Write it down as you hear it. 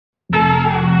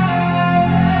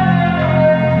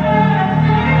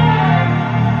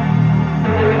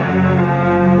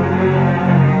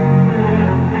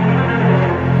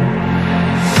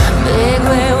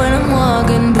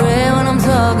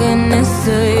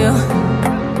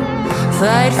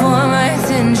Fight for my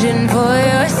ascension, for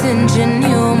your ascension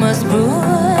you must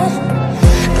prove.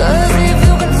 Cause if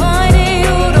you can find it,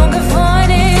 you don't confine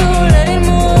it, you let it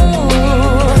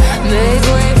move. Make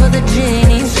way for the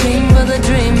genie, scream for the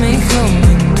dream may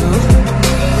coming true.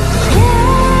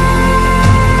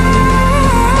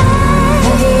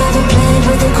 Have you ever played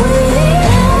with a queen?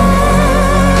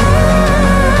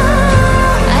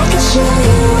 I can show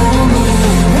you what I mean.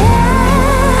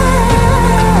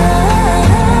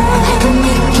 I can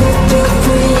make you feel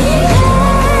free.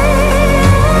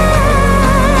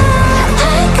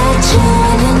 I got you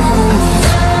in another me.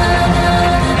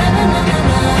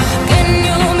 Can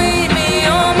you meet me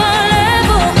on my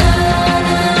level?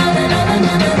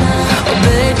 Oh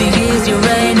baby, is your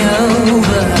reign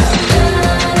over?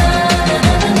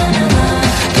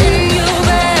 Can you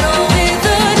battle with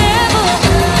the devil?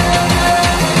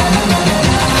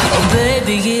 Oh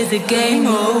baby, is the game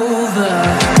over?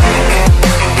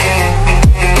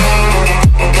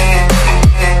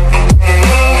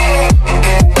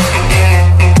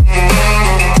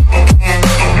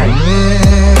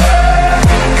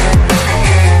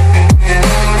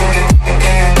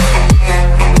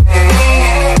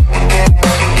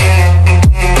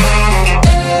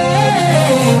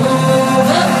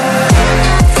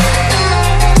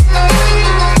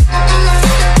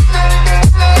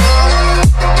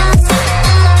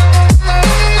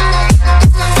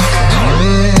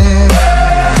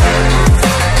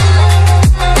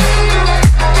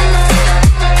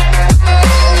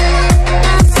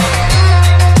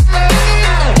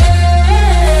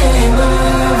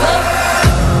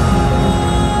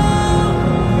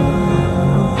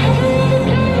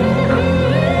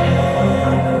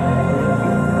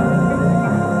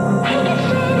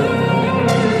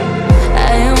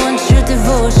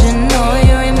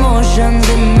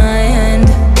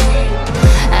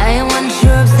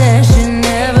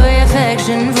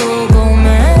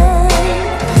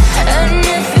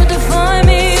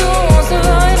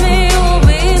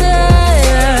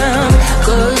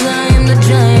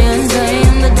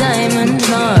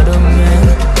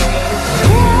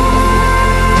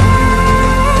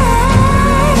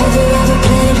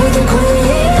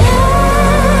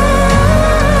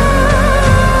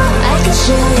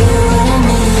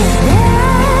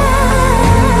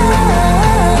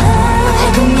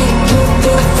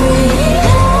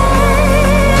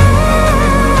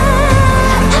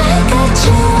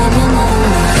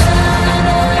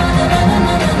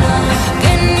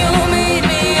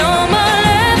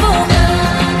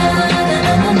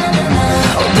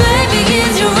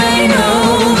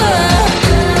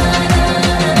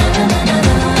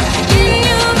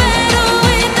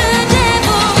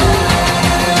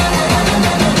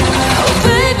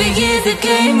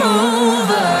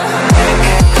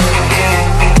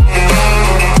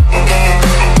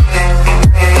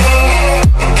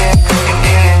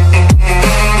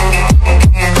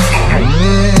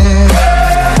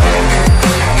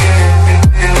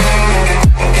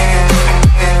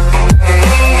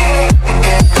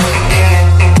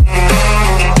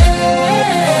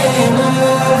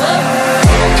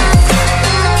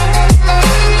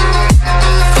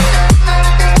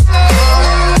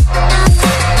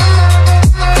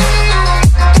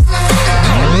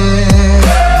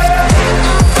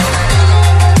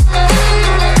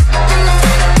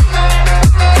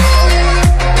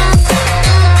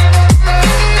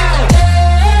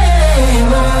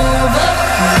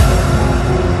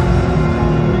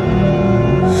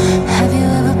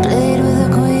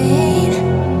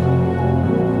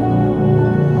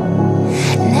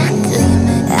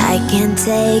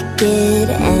 Take it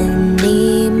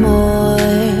anymore.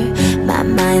 My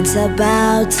mind's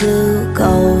about to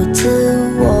go to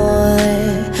war.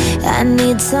 I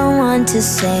need someone to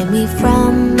save me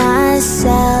from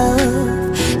myself,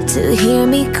 to hear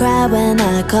me cry when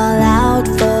I call out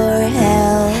for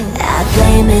help. I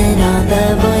blame it on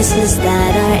the voices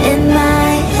that are in my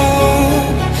head,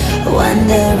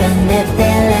 wondering if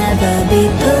they'll ever be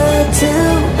put to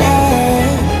bed.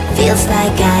 Feels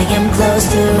like I am close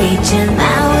to reaching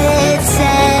my wit's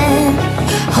end,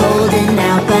 holding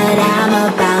out but I'm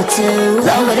about to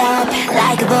blow it up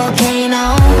like a volcano.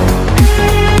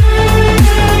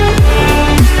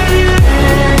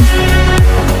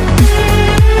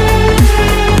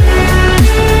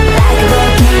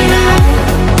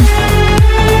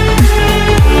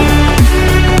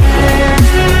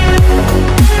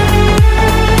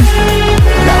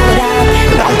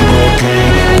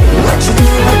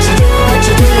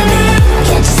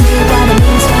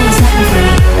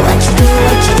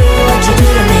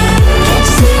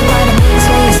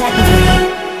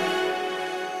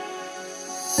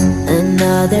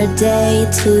 Another day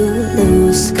to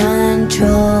lose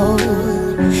control.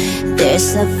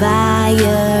 There's a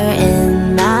fire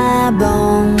in my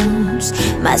bones.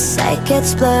 My sight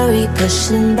gets blurry,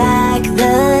 pushing back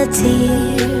the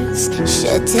tears.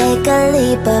 Should take a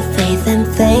leap of faith and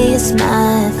face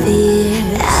my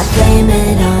fear. I blame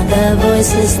it on the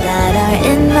voices that are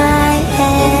in my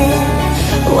head,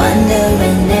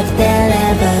 wondering if they'll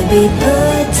ever be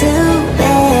put to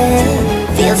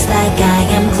bed. Feels like I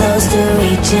am close to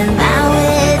reaching my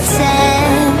wit's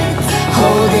end,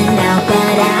 holding out,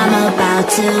 but I'm about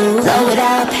to blow it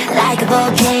up like a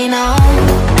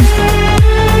volcano.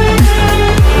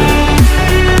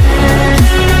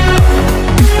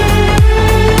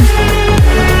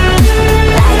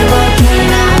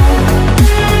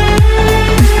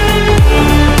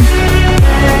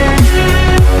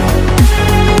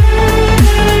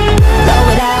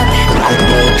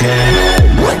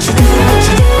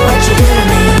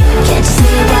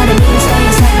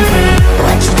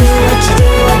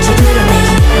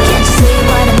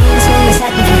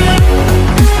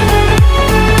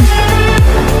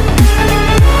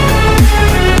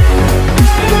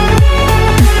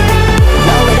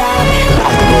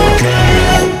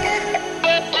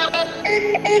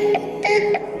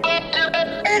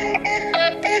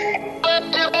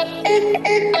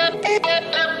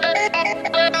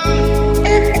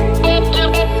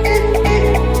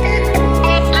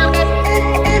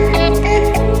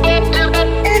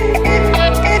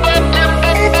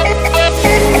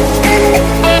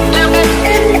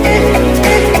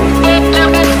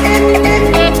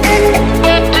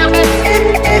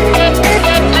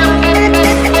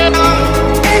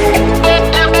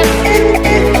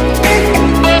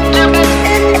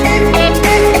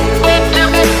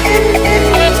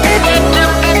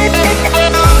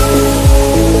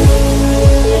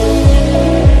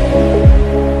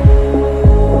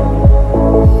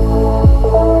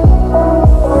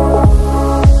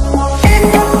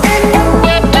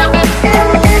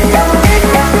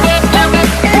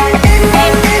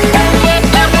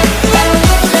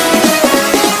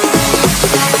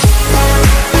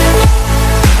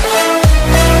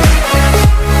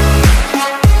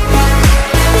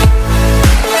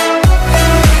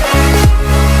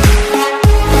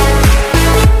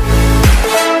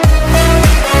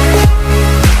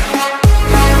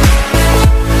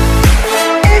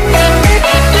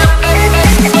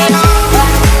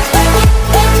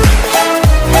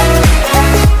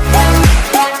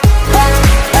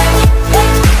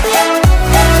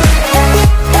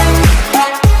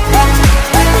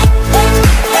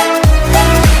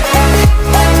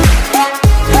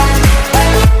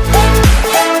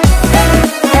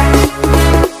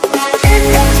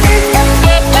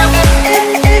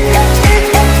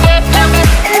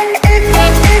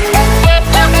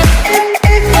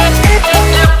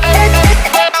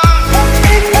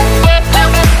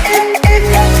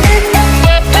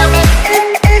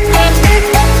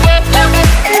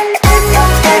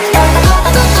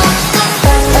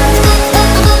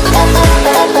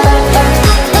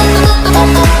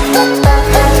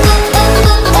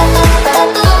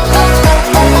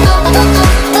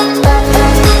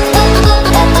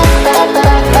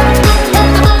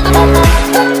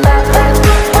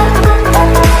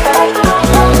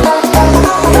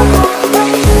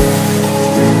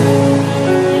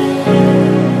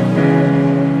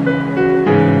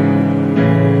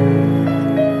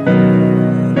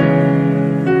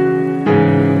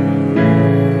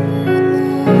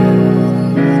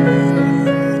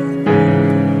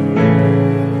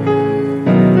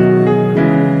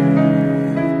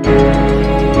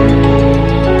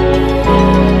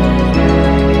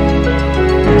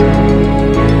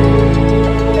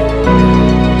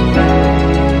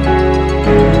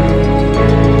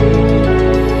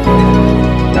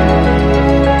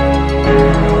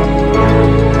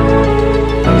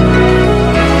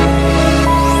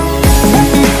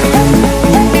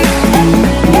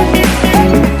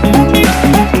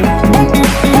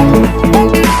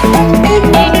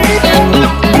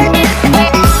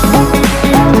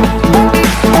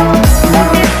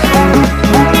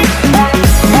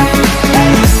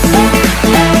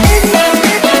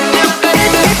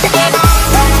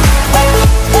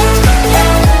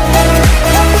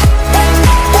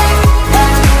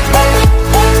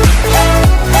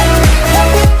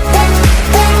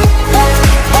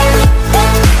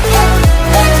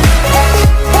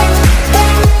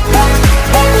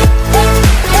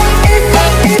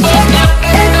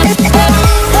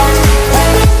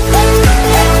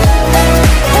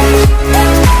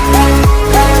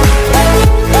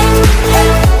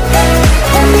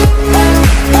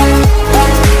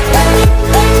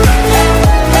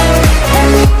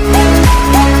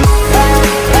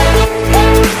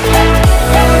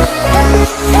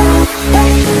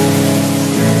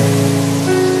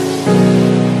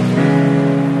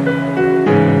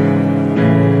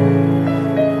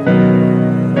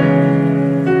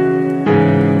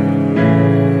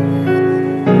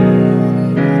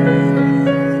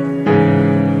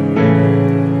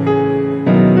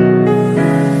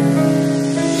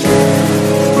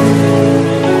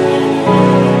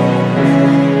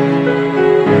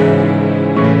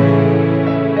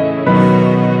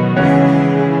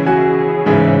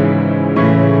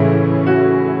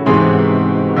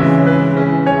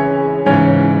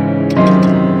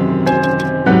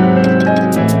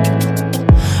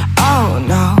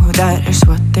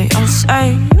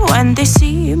 say when they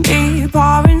see me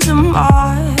pouring some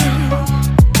more?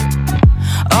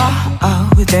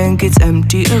 Oh, then gets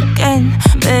empty again.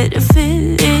 Better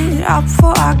fill it up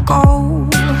before I go.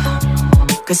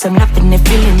 Cause I'm loving it,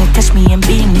 feeling it, touch me and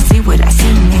being it. See what I see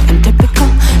in it, I'm typical.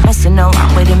 Messing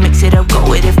around with it, mix it up, go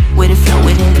with it, flow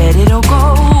with it, let it all go.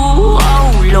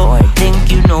 Oh Lord,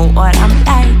 think you know what I'm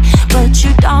like, but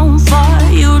you don't fall,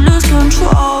 you lose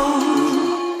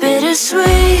control.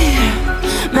 Bittersweet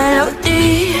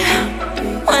melody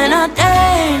when I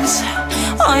dance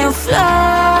on your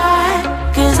fly.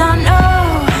 Cause I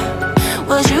know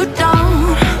what you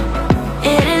don't,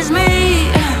 it is me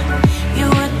you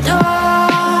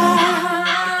adore.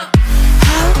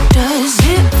 How does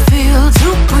it feel to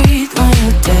breathe when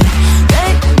you're dead? They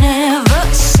never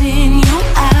seen you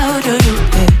out of your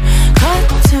bed. Cut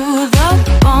to the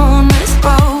bone, it's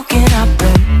broken up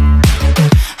and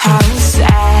how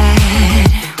sad.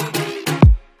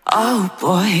 Oh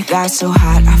boy, got so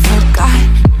hot I forgot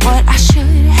what I should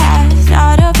have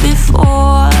thought of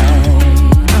before.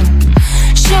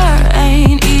 Sure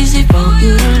ain't easy for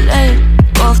you to let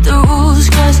go of the rules,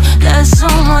 cause there's so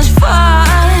much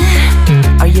fun.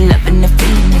 Are you loving the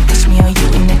feeling it? Touch me, are you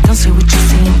in it? Don't say what you're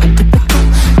seeing, but typical.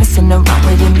 Messing around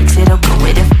with it, mix it up, go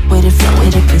with it, flow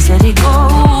with it, please let it go.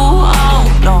 Oh,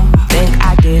 no, think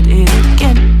I did it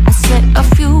again. I said a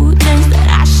few things that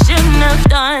I shouldn't have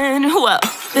done. Well,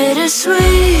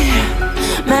 bittersweet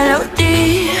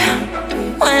melody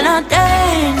when I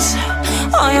dance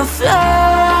on your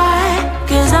fly.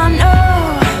 Cause I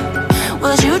know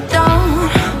what you don't,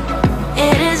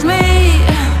 it is me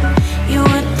you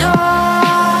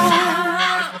adore.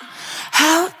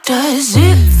 How does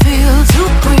it feel to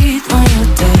breathe when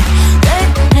you're dead? They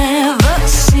never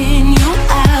seen you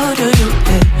out of your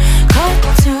bed. Cut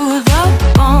to the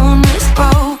bone, it's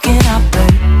broken up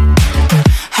and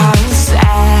how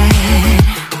sad.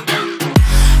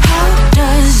 How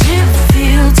does it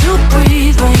feel to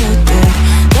breathe when you're dead?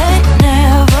 They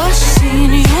never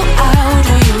seen you out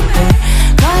of your bed.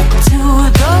 Cut to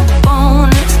the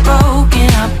bone, it's broken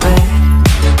up and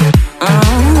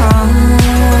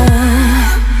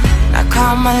now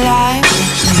come alive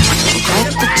with me, get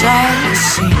the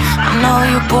jealousy. I know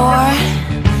you're bored,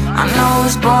 I know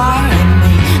it's boring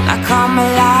me. Now come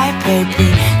alive, baby,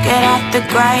 get out the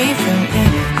grave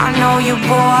and I know you're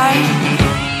bored.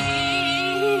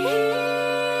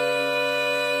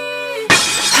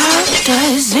 How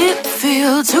does it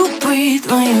feel to breathe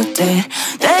when you're dead?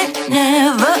 They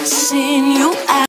never seen you out.